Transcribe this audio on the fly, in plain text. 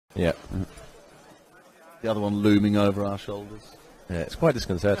Yeah. The other one looming over our shoulders. Yeah, it's quite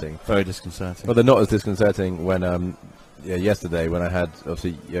disconcerting. Very disconcerting. Well, they're not as disconcerting when yesterday when I had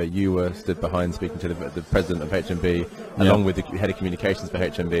obviously you were stood behind speaking to the president of HMB along with the head of communications for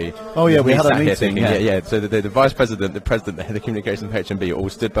HMB. Oh yeah, we had a meeting. Thinking, So the vice president, the president, the head of communications for HMB all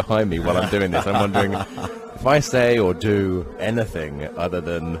stood behind me while I'm doing this. I'm wondering if I say or do anything other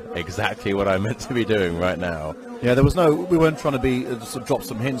than exactly what I'm meant to be doing right now. Yeah, there was no. We weren't trying to be sort of drop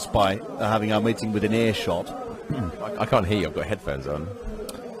some hints by having our meeting within earshot. I can't hear you. I've got headphones on.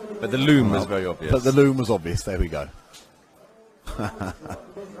 But the loom was very obvious. But the loom was obvious. There we go.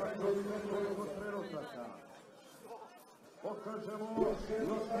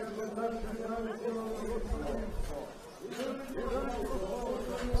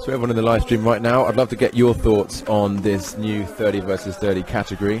 So everyone in the live stream right now, I'd love to get your thoughts on this new 30 versus 30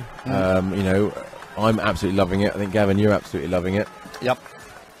 category. You know, I'm absolutely loving it. I think, Gavin, you're absolutely loving it. Yep.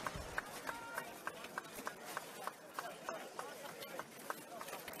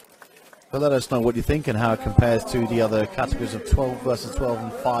 But let us know what you think and how it compares to the other categories of 12 versus 12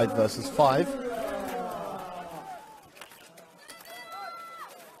 and 5 versus 5.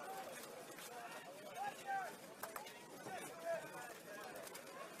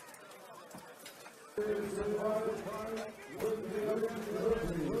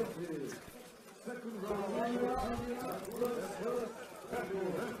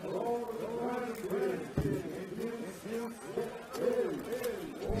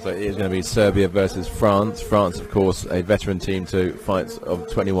 So it is going to be Serbia versus France. France, of course, a veteran team to fights of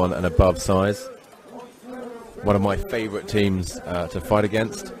 21 and above size. One of my favourite teams to fight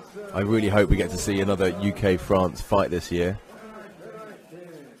against. I really hope we get to see another UK-France fight this year.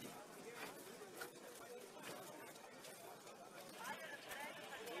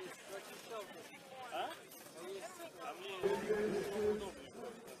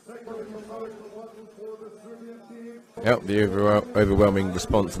 Yep, the overwhelming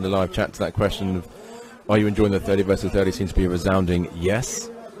response in the live chat to that question of are you enjoying the 30 versus 30 seems to be a resounding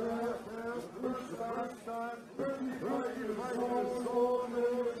yes.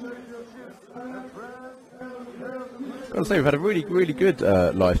 I've got to say we've had a really good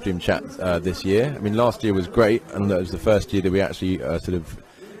live stream chat this year. I mean, last year was great, and that was the first year that we actually sort of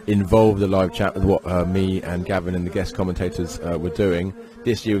involved the live chat with what me and Gavin and the guest commentators were doing.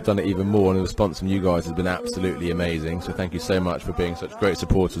 This year we've done it even more, and the response from you guys has been absolutely amazing. So thank you so much for being such great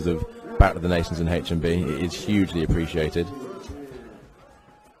supporters of Battle of the Nations and HMB. It is hugely appreciated.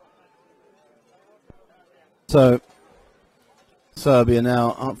 So Serbia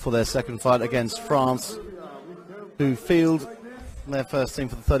now up for their second fight against France, who field their first team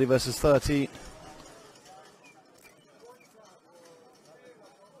for the 30 versus 30.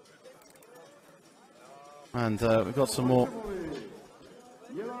 And we've got some more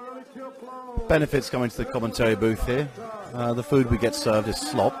benefits coming to the commentary booth here. The food we get served is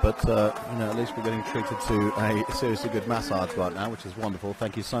slop, but you know, at least we're getting treated to a seriously good massage right now, which is wonderful.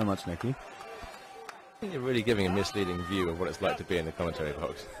 Thank you so much, Nicky. I think you're really giving a misleading view of what it's like to be in the commentary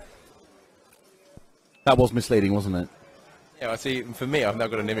box. That was misleading, wasn't it? Yeah, I see. For me, I've now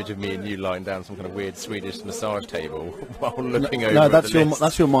got an image of me and you lying down some kind of weird Swedish massage table while looking over. No, at that's the your list.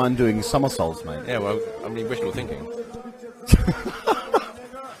 that's your mind doing somersaults, mate. Yeah, well, I mean, wishful thinking.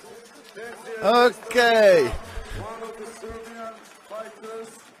 Okay.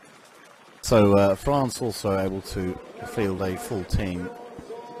 So France also able to field a full team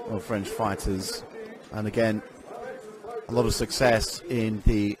of French fighters, and again, a lot of success in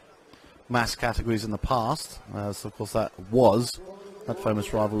the mass categories in the past. So of course that was that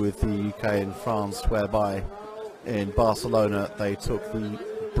famous rivalry with the UK and France, whereby in Barcelona they took the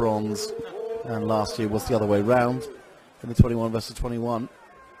bronze, and last year was the other way round in the 21 versus 21.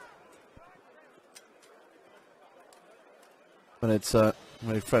 But it's a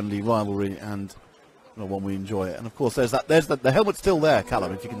very friendly rivalry, and you know, one we enjoy. And of course, there's the helmet's still there,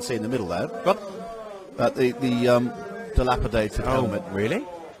 Callum, if you can see in the middle there. But the dilapidated helmet. Really?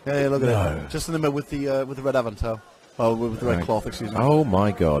 Yeah, look at it. Just in the middle with the red avantail. Oh, with the red cloth, excuse me. Oh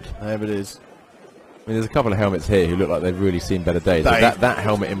my God. There it is. I mean, there's a couple of helmets here who look like they've really seen better days. But that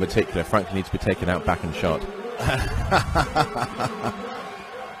helmet in particular, frankly, needs to be taken out back and shot.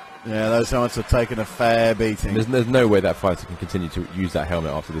 Yeah, those helmets have taken a fair beating. There's no way that fighter can continue to use that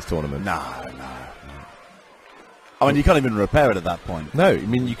helmet after this tournament. No. I mean, you can't even repair it at that point. No, I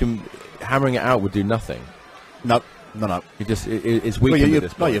mean, you can... Hammering it out would do nothing. No. You just... It's weakened at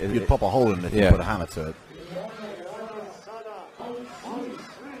this point. You'd pop a hole in it if you put a hammer to it.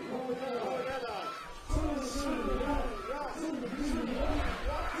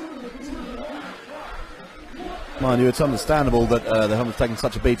 Mind you, it's understandable that they haven't taken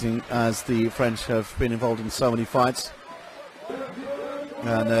such a beating as the French have been involved in so many fights.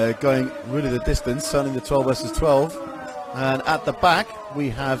 And going really the distance, certainly the 12 versus 12. And at the back, we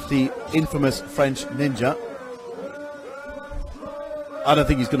have the infamous French ninja. I don't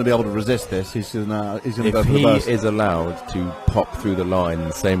think he's going to be able to resist this. He's going to go for the burst. If he is allowed to pop through the line in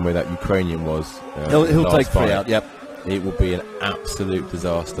the same way that Ukrainian was, he'll take 3 out, yep. It will be an absolute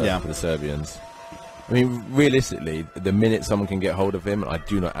disaster for the Serbians. I mean, realistically, the minute someone can get hold of him, I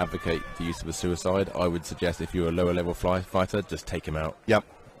do not advocate the use of a suicide. I would suggest if you're a lower level fighter, just take him out. Yep.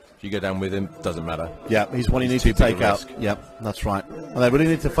 If you go down with him, doesn't matter. Yeah, he's one you need to take out. Yep, that's right. And they really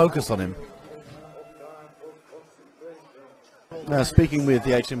need to focus on him. Speaking with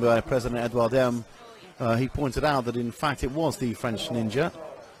the HMBI President Edouard Dem, he pointed out that in fact it was the French ninja,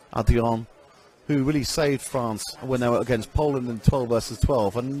 Adrien, who really saved France when they were against Poland in 12 versus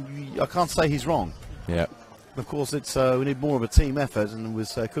 12. And I can't say he's wrong. Yeah. Of course, it's we need more of a team effort, and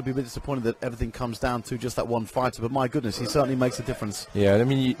could be a bit disappointed that everything comes down to just that one fighter. But my goodness, he certainly makes a difference. Yeah, I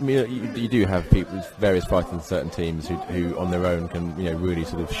mean, you do have people, various fighters in certain teams who on their own can really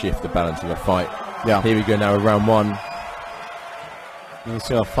sort of shift the balance of a fight. Yeah. Here we go now, round 1. You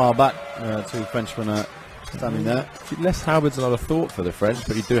see how far back two Frenchmen are standing there. Less halberds than I thought for the French,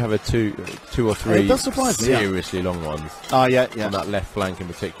 but you do have two or three seriously long ones. Oh yeah. On that left flank in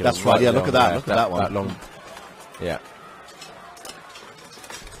particular. That's right. Yeah, look at that. Look at that one. That long. Yeah.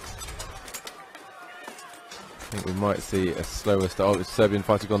 I think we might see a slower start. Oh, the Serbian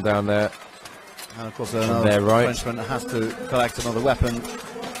fighter gone down there. And of course, another Frenchman has to collect another weapon.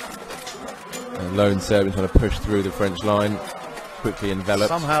 A lone Serbian trying to push through the French line. Quickly enveloped.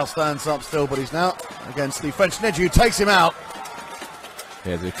 Somehow stands up still, but he's now against the French ninja who takes him out.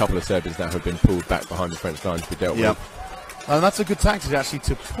 Yeah, there's a couple of Serbians now who have been pulled back behind the French line to be dealt with. And that's a good tactic actually,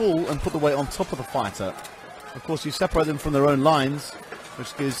 to pull and put the weight on top of the fighter. Of course, you separate them from their own lines,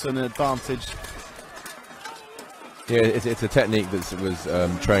 which gives an advantage. Yeah, it's a technique that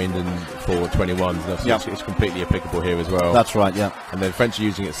was trained in for 21s. And it's completely applicable here as well. That's right, yeah. And the French are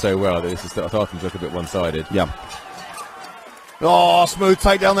using it so well that this is starting to look a bit one-sided. Yeah. Oh, smooth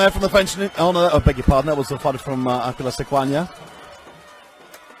takedown there from the French. Oh, no, I beg your pardon. That was the fighter from Aquila Sequania.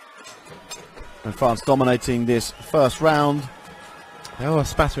 And France dominating this first round. They are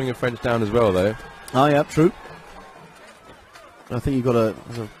spattering a French down as well, though. Oh, yeah, true. I think you've got a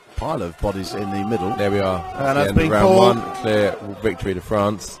pile of bodies in the middle. There we are. And that's been round called. 1. Clear victory to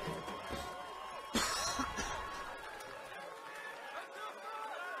France.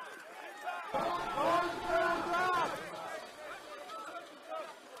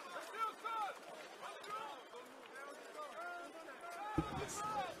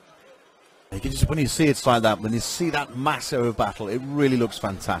 When you see it like that, when you see that massive battle, it really looks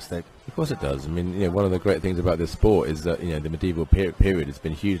fantastic. Of course it does. I mean, one of the great things about this sport is that the medieval period has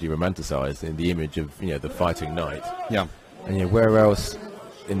been hugely romanticised in the image of the fighting knight. Yeah. And where else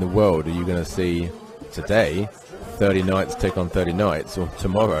in the world are you going to see today 30 knights take on 30 knights, or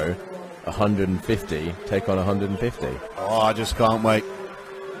tomorrow 150 take on 150? Oh, I just can't wait.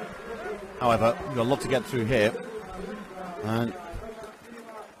 However, we've got a lot to get through here, and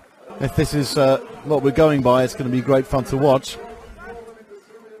if this is what we're going by, it's going to be great fun to watch.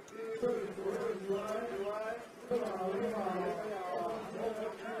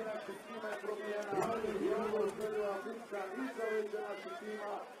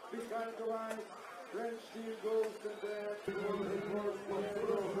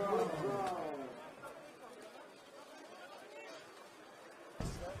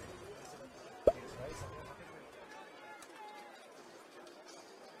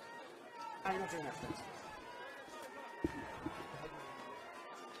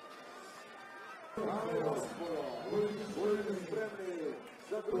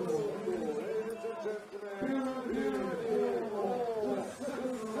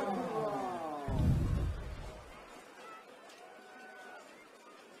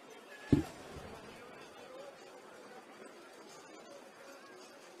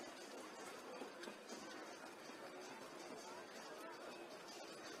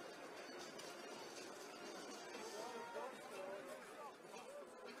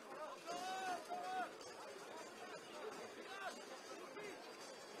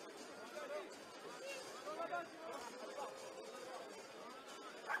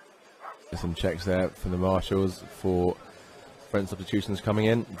 Some checks there from the marshals for French substitutions coming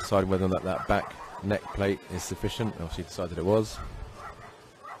in, deciding whether or not that back neck plate is sufficient. Obviously decided it was.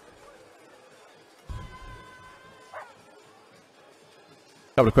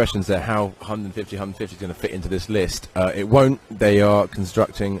 Couple of questions there. How 150 is going to fit into this list? It won't. They are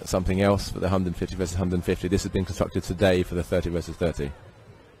constructing something else for the 150 versus 150. This has been constructed today for the 30 versus 30.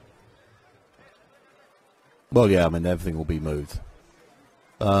 Well, yeah, I mean, everything will be moved.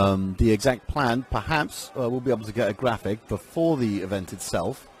 The exact plan, perhaps, we'll be able to get a graphic before the event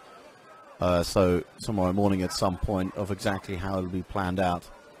itself. So tomorrow morning at some point of exactly how it'll be planned out.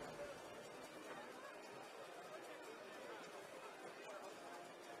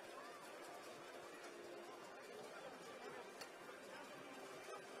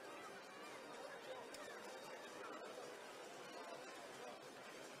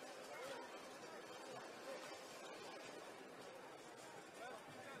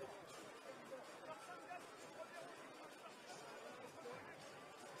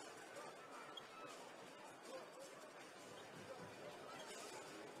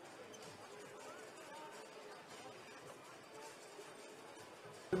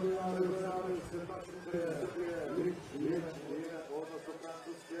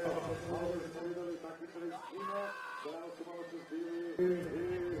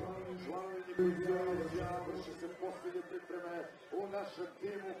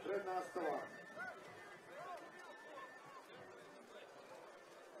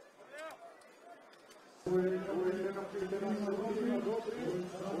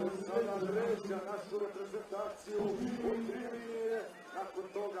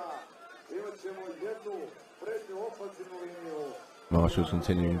 Marshall's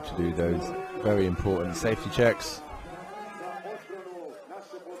continuing to do those very important safety checks.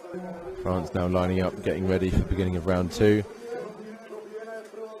 France now lining up, getting ready for the beginning of round 2.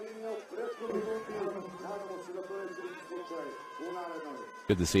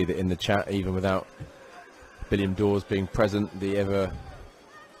 Good to see that in the chat, even without William Dawes being present, the ever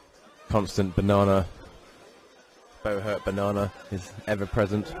constant banana, Bohurt banana, is ever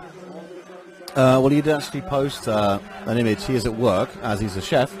present. Well, he did actually post an image. He is at work, as he's a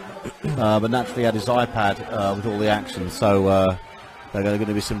chef, but naturally had his iPad with all the action, so there are going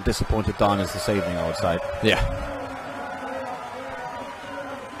to be some disappointed diners this evening, I would say. Yeah.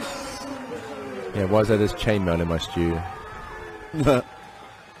 Yeah, why is there this chainmail in my stew? No,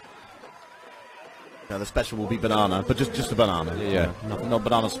 the special will be banana, but just a banana. Yeah. Not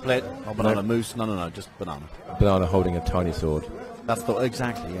banana split, not banana mousse, no, just banana. Banana holding a tiny sword. That's the,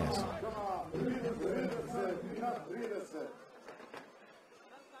 exactly, yes.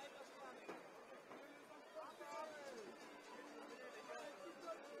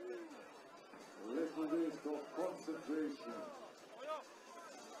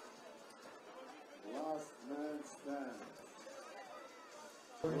 Last man stand.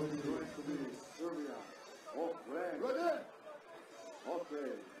 Going to be Serbia. Oh, ready?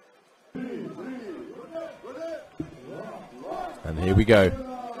 Okay. And here we go.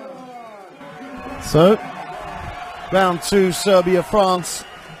 So, round 2, Serbia, France.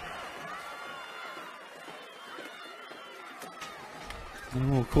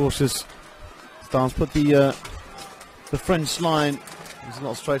 More cautious stance. Put the French line is a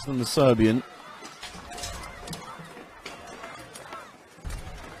lot straighter than the Serbian.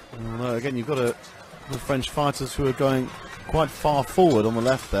 Although again, you've got the French fighters who are going quite far forward on the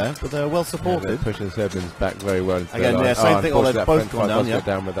left there, but they're well supported. Yeah, they're pushing the Serbians back very well. Again, yeah, same thing. They've both gone down. Yeah,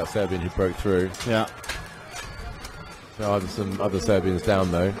 down with that Serbian who broke through. Yeah. There are some other Serbians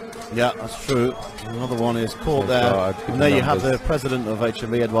down though. Yeah, that's true. Another one is caught there. And there you have the president of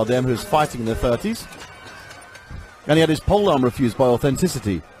HMV, Edouard Dem, who's fighting in the 30s. And he had his pole arm refused by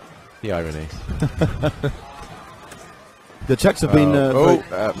Authenticity. The irony. The Czechs have been...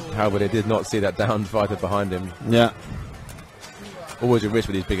 however, they did not see that downed fighter behind him. Yeah. Always a risk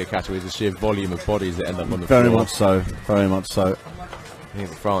with these bigger categories, the sheer volume of bodies that end up on the floor. Very much so, very much so. I think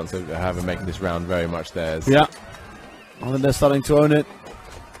France have making this round very much theirs. Yeah. I think they're starting to own it.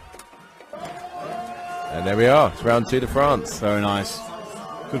 And there we are, it's round 2 to France. Very nice.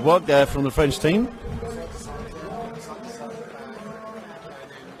 Good work there from the French team.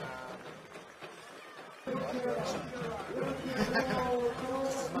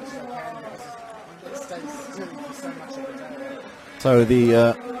 So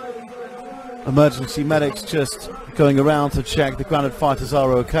the emergency medics just going around to check the grounded fighters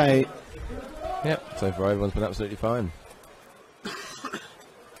are okay. Yep, so far everyone's been absolutely fine.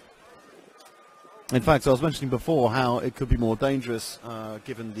 In fact, I was mentioning before how it could be more dangerous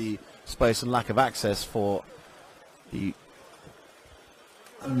given the space and lack of access for the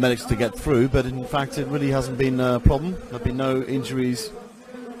medics to get through, but in fact it really hasn't been a problem. There have been no injuries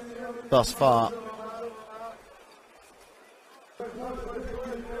thus far.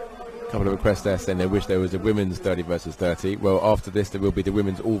 couple of requests there saying they wish there was a women's 30 versus 30. Well, after this there will be the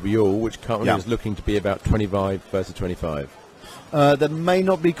women's all-v-all, which currently is looking to be about 25 versus 25. There may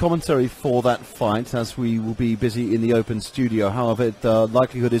not be commentary for that fight, as we will be busy in the open studio. However, the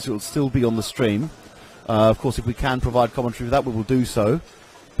likelihood is it will still be on the stream. Of course, if we can provide commentary for that, we will do so.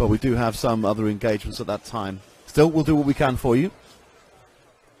 But we do have some other engagements at that time. Still, we'll do what we can for you.